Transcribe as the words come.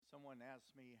someone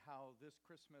asked me how this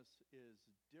Christmas is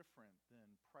different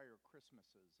than prior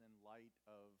Christmases in light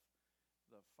of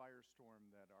the firestorm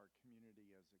that our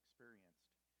community has experienced.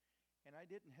 And I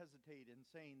didn't hesitate in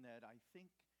saying that I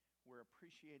think we're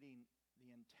appreciating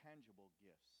the intangible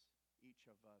gifts each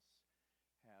of us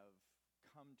have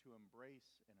come to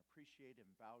embrace and appreciate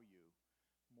and value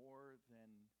more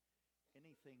than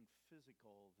anything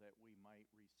physical that we might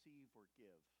receive or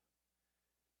give.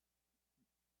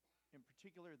 In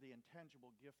particular, the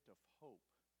intangible gift of hope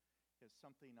is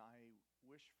something I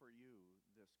wish for you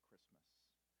this Christmas.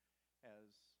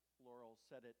 As Laurel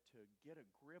said it, to get a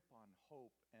grip on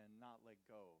hope and not let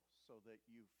go, so that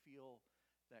you feel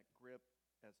that grip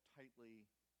as tightly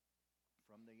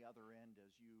from the other end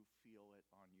as you feel it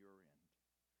on your end.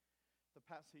 The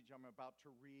passage I'm about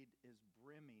to read is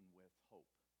brimming with hope.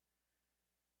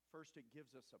 First, it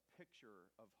gives us a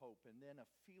picture of hope, and then a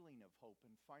feeling of hope,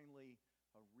 and finally,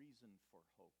 a reason for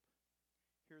hope.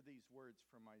 Hear these words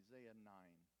from Isaiah 9.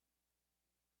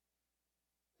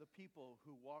 The people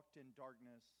who walked in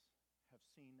darkness have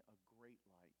seen a great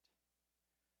light.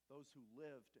 Those who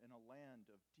lived in a land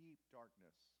of deep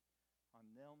darkness,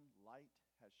 on them light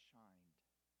has shined.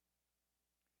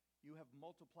 You have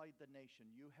multiplied the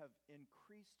nation. You have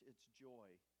increased its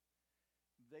joy.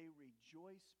 They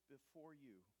rejoice before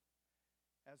you,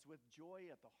 as with joy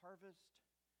at the harvest,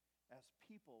 as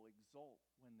people exult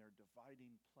when they're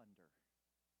dividing plunder.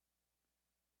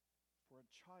 For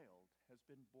a child has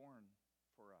been born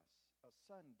for us, a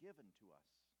son given to us.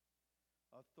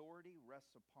 Authority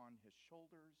rests upon his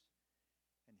shoulders,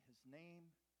 and his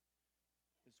name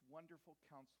is Wonderful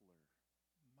Counselor,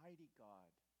 Mighty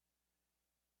God,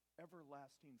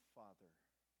 Everlasting Father,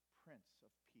 Prince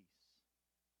of Peace.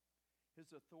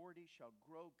 His authority shall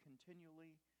grow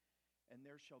continually, and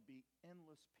there shall be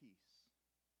endless peace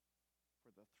for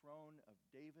the throne of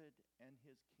David and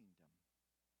his kingdom.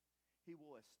 He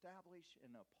will establish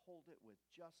and uphold it with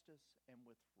justice and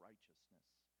with righteousness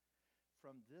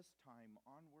from this time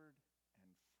onward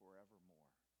and forevermore.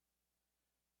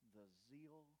 The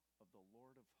zeal of the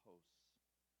Lord of hosts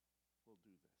will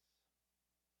do this.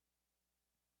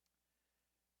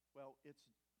 Well,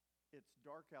 it's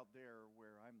dark out there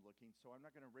where I'm looking, so I'm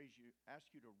not going to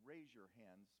ask you to raise your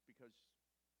hands because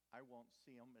I won't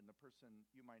see them, and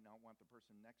you might not want the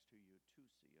person next to you to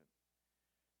see it.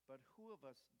 But who of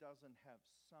us doesn't have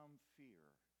some fear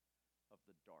of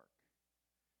the dark,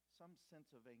 some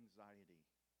sense of anxiety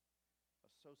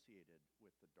associated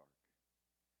with the dark?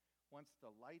 Once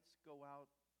the lights go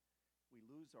out, we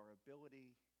lose our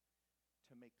ability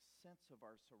to make sense of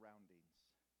our surroundings.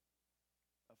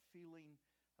 A feeling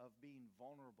of being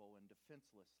vulnerable and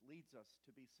defenseless leads us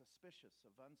to be suspicious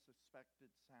of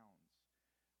unsuspected sounds.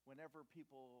 Whenever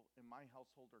people in my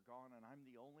household are gone and I'm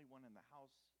the only one in the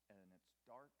house and it's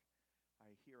dark,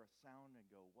 I hear a sound and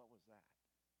go, what was that?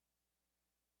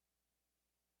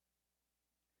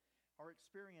 Our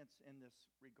experience in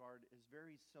this regard is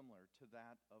very similar to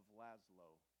that of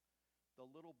Laszlo, the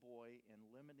little boy in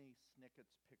Lemony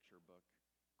Snicket's picture book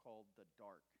called The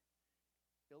Dark,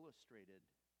 illustrated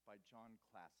by John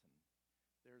Klassen.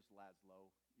 There's Laszlo.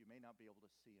 You may not be able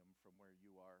to see him from where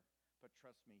you are, but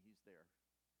trust me, he's there.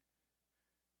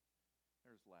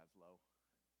 There's Laszlo.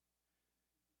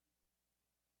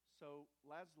 So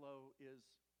Laszlo is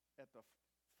at the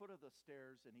foot of the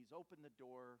stairs, and he's opened the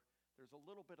door. There's a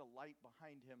little bit of light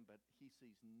behind him, but he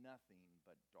sees nothing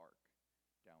but dark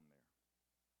down there.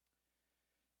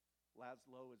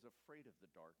 Laszlo is afraid of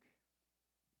the dark.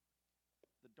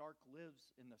 The dark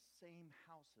lives in the same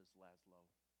house as Laszlo.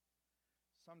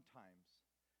 Sometimes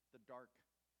the dark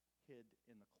hid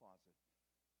in the closet.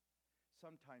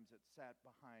 Sometimes it sat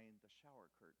behind the shower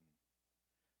curtain.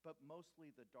 But mostly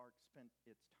the dark spent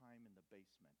its time in the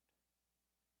basement.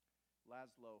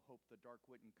 Laszlo hoped the dark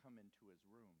wouldn't come into his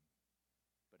room,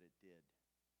 but it did.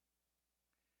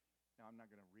 Now, I'm not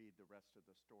going to read the rest of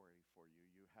the story for you.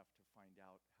 You have to find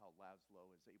out how Laszlo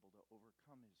is able to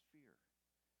overcome his fear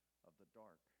of the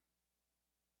dark.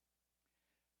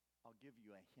 I'll give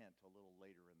you a hint a little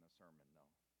later in the sermon,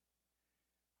 though.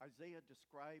 Isaiah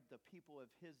described the people of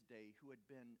his day who had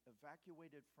been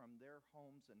evacuated from their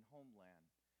homes and homeland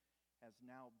as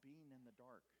now being in the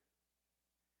dark.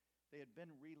 They had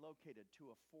been relocated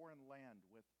to a foreign land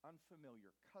with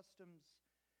unfamiliar customs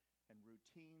and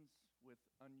routines, with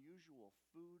unusual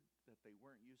food that they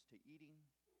weren't used to eating,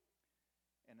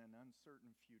 and an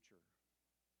uncertain future.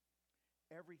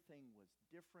 Everything was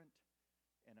different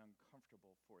and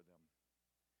uncomfortable for them.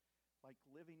 Like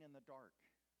living in the dark,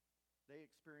 they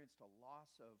experienced a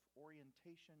loss of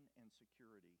orientation and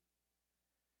security.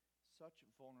 Such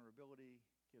vulnerability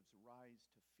gives rise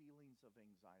to feelings of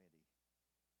anxiety.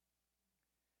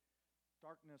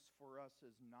 Darkness for us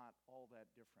is not all that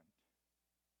different.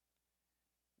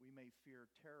 We may fear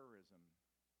terrorism,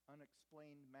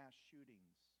 unexplained mass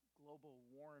shootings, global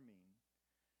warming,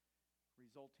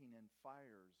 resulting in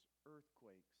fires,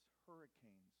 earthquakes,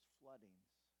 hurricanes,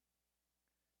 floodings,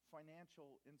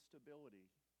 financial instability,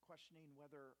 questioning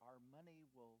whether our money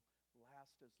will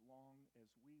last as long as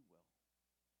we will,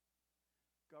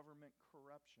 government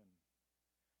corruption,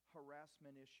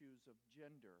 harassment issues of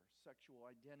gender, sexual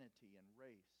identity, and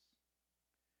race,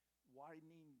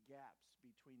 widening gaps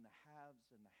between the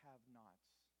haves and the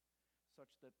have-nots,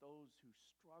 such that those who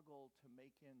struggle to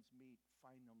make ends meet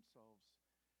find themselves,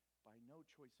 by no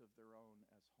choice of their own,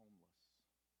 as homeless.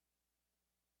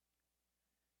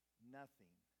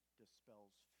 Nothing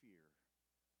dispels fear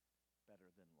better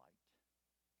than light.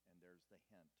 And there's the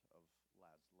hint of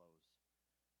Laszlo's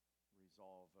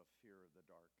resolve of fear of the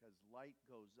dark. As light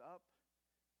goes up,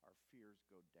 our fears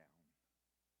go down.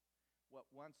 What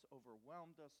once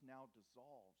overwhelmed us now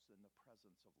dissolves in the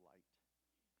presence of light.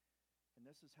 And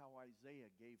this is how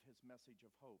Isaiah gave his message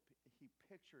of hope. He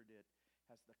pictured it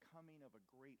as the coming of a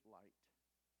great light,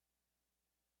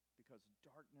 because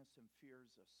darkness and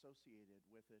fears associated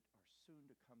with it are soon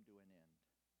to come to an end.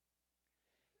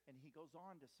 And he goes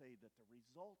on to say that the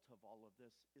result of all of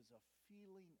this is a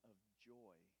feeling of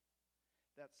joy.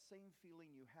 That same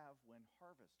feeling you have when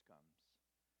harvest comes.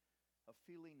 A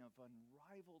feeling of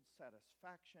unrivaled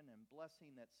satisfaction and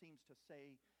blessing that seems to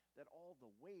say that all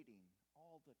the waiting,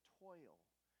 all the toil,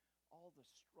 all the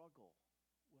struggle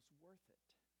was worth it.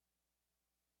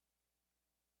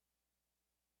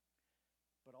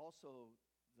 But also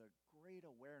the great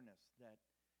awareness that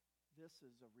this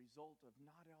is a result of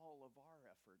not all of our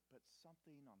effort, but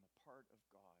something on the part of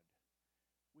God.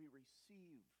 We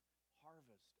receive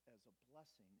harvest as a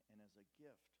blessing and as a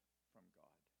gift from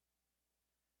God.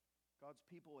 God's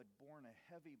people had borne a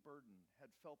heavy burden,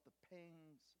 had felt the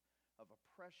pangs of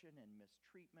oppression and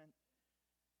mistreatment,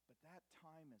 but that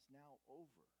time is now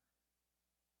over.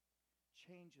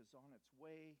 Change is on its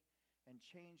way, and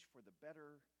change for the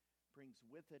better brings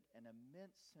with it an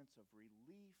immense sense of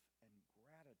relief and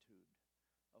gratitude,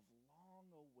 of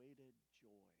long-awaited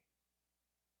joy.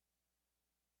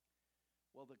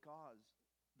 Well, the cause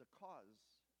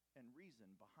and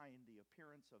reason behind the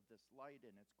appearance of this light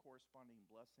and its corresponding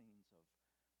blessings of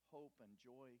hope and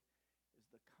joy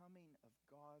is the coming of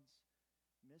God's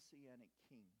Messianic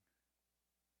King.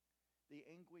 The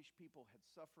anguish people had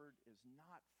suffered is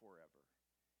not forever.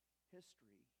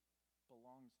 History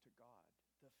belongs to God.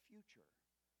 The future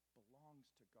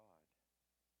belongs to God.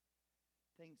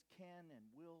 Things can and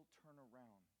will turn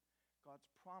around. God's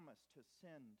promise to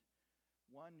send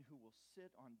one who will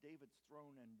sit on David's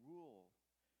throne and rule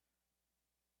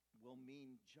will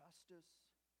mean justice.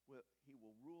 He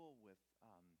will rule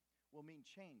will mean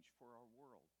change for our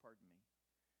world,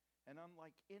 And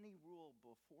unlike any rule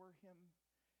before him,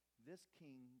 this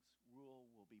king's rule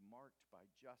will be marked by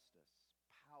justice,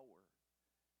 power,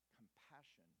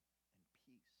 compassion, and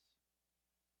peace.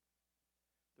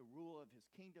 The rule of his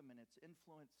kingdom and its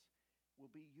influence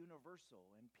will be universal,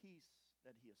 and peace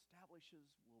that he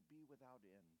establishes will be without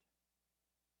end.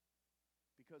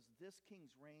 Because this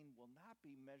king's reign will not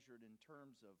be measured in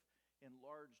terms of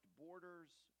enlarged borders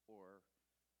or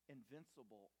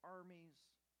invincible armies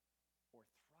or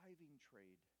thriving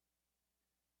trade,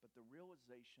 but the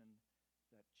realization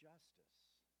that justice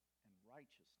and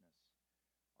righteousness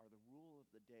are the rule of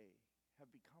the day, have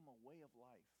become a way of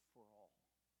life for all.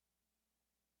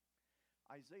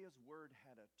 Isaiah's word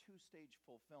had a two-stage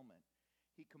fulfillment.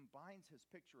 He combines his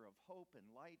picture of hope and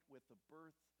light with the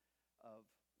birth of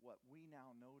what we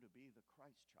now know to be the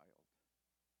Christ child.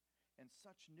 And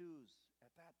such news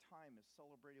at that time is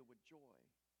celebrated with joy.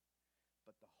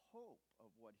 But the hope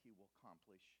of what he will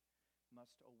accomplish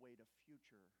must await a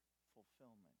future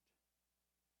fulfillment.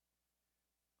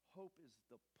 Hope is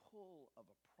the pull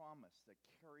of a promise that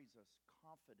carries us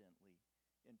confidently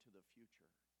into the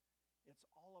future. It's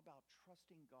all about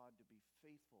trusting God to be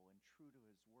faithful and true to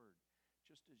his word,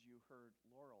 just as you heard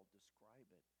Laurel describe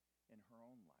it in her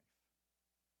own life.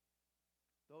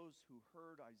 Those who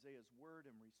heard Isaiah's word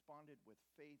and responded with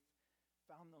faith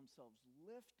found themselves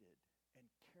lifted and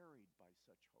carried by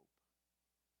such hope.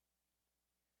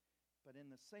 But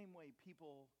in the same way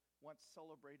people once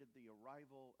celebrated the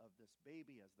arrival of this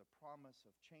baby as the promise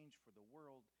of change for the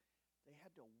world, they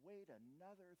had to wait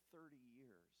another 30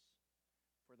 years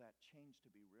for that change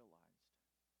to be realized.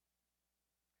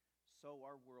 So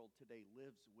our world today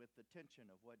lives with the tension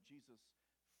of what Jesus'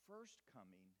 first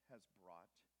coming has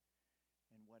brought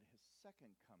and what his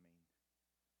second coming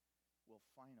will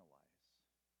finalize.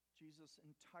 Jesus'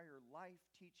 entire life,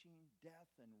 teaching, death,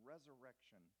 and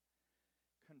resurrection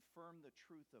confirm the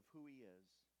truth of who he is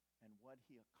and what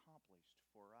he accomplished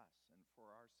for us and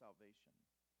for our salvation.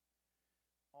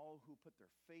 All who put their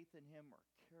faith in him are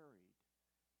carried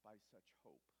by such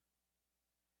hope.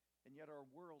 And yet our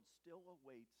world still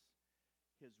awaits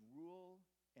his rule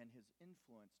and his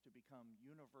influence to become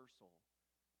universal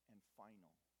and final.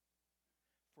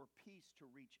 For peace to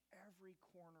reach every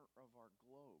corner of our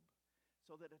globe,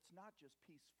 so that it's not just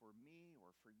peace for me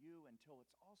or for you, until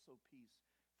it's also peace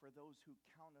for those who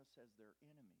count us as their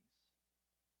enemies.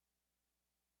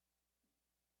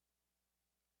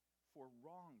 For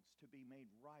wrongs to be made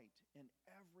right in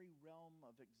every realm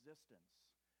of existence,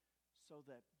 so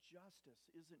that justice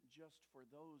isn't just for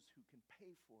those who can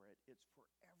pay for it, it's for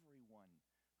everyone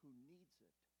who needs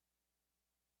it.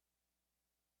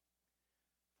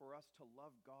 For us to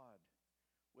love God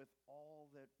with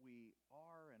all that we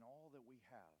are and all that we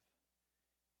have,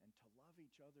 and to love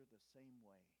each other the same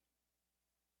way.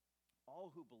 All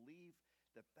who believe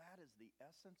that that is the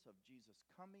essence of Jesus'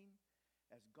 coming,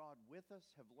 as God with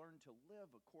us, have learned to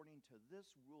live according to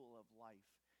this rule of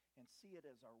life and see it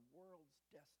as our world's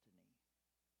destiny.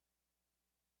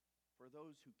 For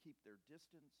those who keep their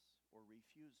distance or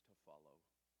refuse to follow,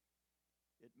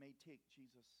 it may take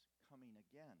Jesus' coming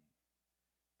again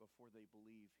before they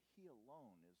believe he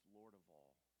alone is Lord of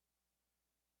all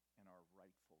and our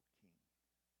rightful King.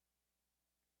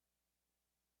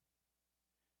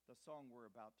 The song we're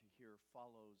about to hear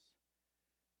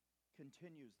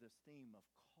continues this theme of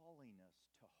calling us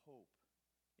to hope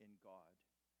in God,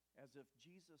 as if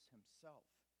Jesus himself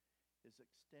is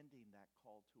extending that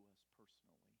call to us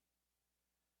personally.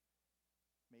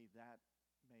 May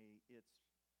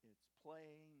its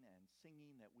playing and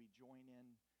singing that we join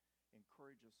in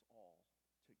encourage us all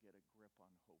to get a grip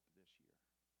on hope this year.